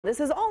This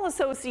is all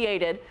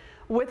associated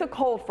with a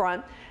cold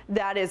front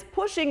that is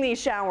pushing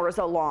these showers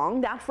along.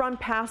 That front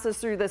passes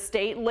through the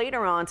state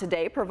later on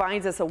today,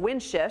 provides us a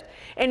wind shift,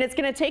 and it's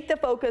going to take the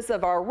focus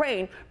of our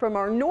rain from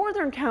our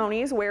northern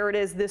counties, where it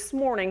is this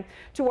morning,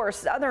 to our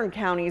southern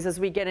counties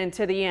as we get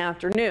into the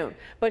afternoon.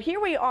 But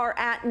here we are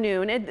at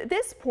noon. At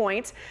this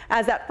point,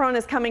 as that front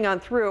is coming on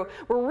through,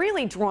 we're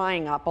really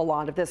drying up a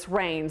lot of this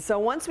rain. So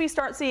once we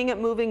start seeing it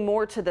moving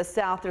more to the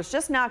south, there's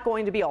just not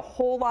going to be a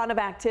whole lot of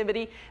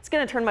activity. It's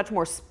going to turn much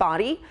more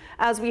spotty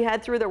as we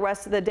head through the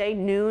rest of the day,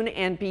 noon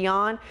and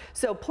beyond.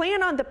 So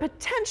plan on the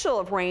potential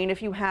of rain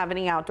if you have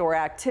any outdoor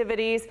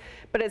activities,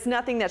 but it's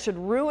nothing that should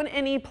ruin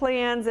any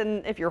plans.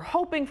 And if you're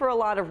hoping for a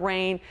lot of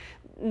rain,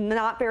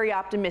 not very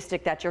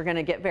optimistic that you're going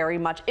to get very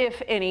much,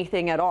 if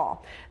anything at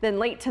all. Then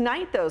late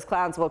tonight, those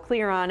clouds will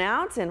clear on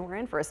out and we're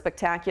in for a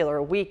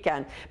spectacular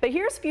weekend. But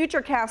here's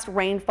futurecast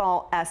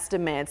rainfall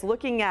estimates,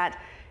 looking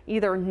at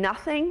either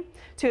nothing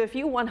to a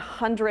few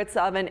 1/100ths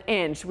of an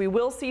inch. We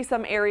will see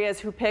some areas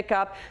who pick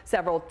up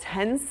several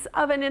tenths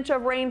of an inch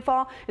of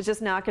rainfall. It's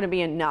just not going to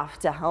be enough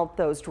to help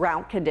those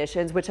drought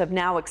conditions, which have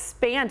now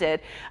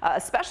expanded,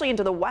 especially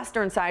into the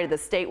western side of the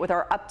state with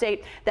our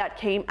update that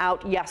came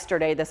out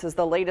yesterday. This is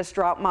the latest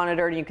drought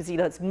monitor, and you can see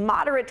those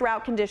moderate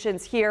drought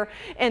conditions here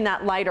in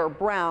that lighter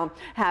brown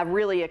have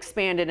really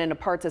expanded into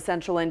parts of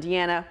central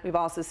Indiana. We've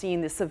also seen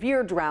the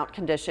severe drought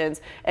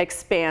conditions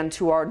expand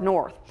to our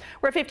north.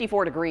 We're at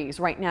 54 degrees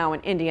right now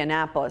in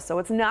Indianapolis, so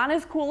it's not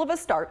as cool of a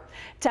start.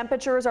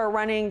 Temperatures are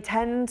running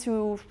 10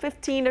 to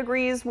 15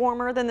 degrees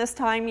warmer than this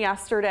time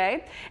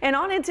yesterday, and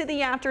on into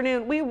the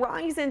afternoon we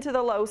rise into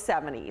the low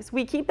 70s.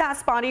 We keep that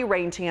spotty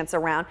rain chance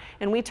around,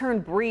 and we turn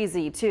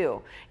breezy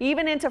too.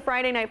 Even into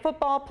Friday night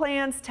football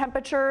plans,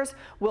 temperatures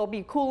will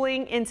be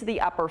cooling into the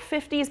upper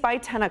 50s by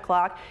 10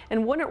 o'clock,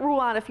 and wouldn't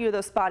rule out a few of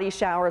those spotty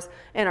showers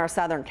in our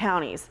southern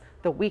counties.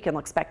 The weekend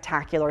looks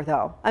spectacular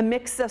though. A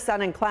mix of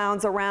sun and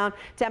clouds around,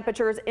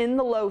 temperatures in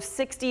the low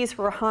 60s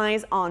for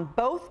highs on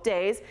both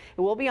days.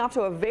 It will be off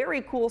to a very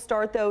cool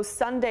start though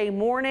Sunday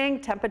morning.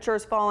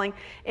 Temperatures falling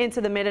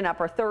into the mid and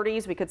upper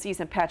 30s. We could see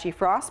some patchy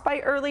frost by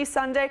early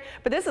Sunday,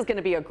 but this is going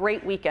to be a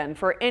great weekend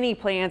for any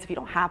plans. If you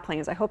don't have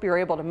plans, I hope you're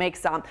able to make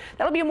some.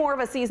 That'll be more of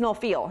a seasonal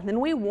feel. And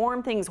then we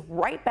warm things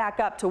right back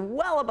up to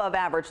well above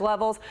average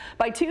levels.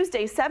 By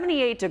Tuesday,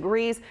 78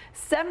 degrees,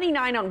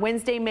 79 on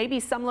Wednesday, maybe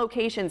some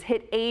locations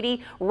hit 80.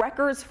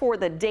 Records for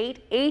the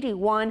date,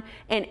 81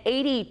 and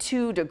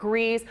 82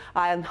 degrees.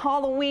 On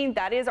Halloween,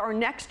 that is our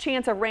next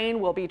chance of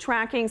rain. We'll be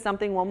tracking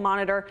something we'll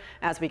monitor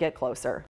as we get closer.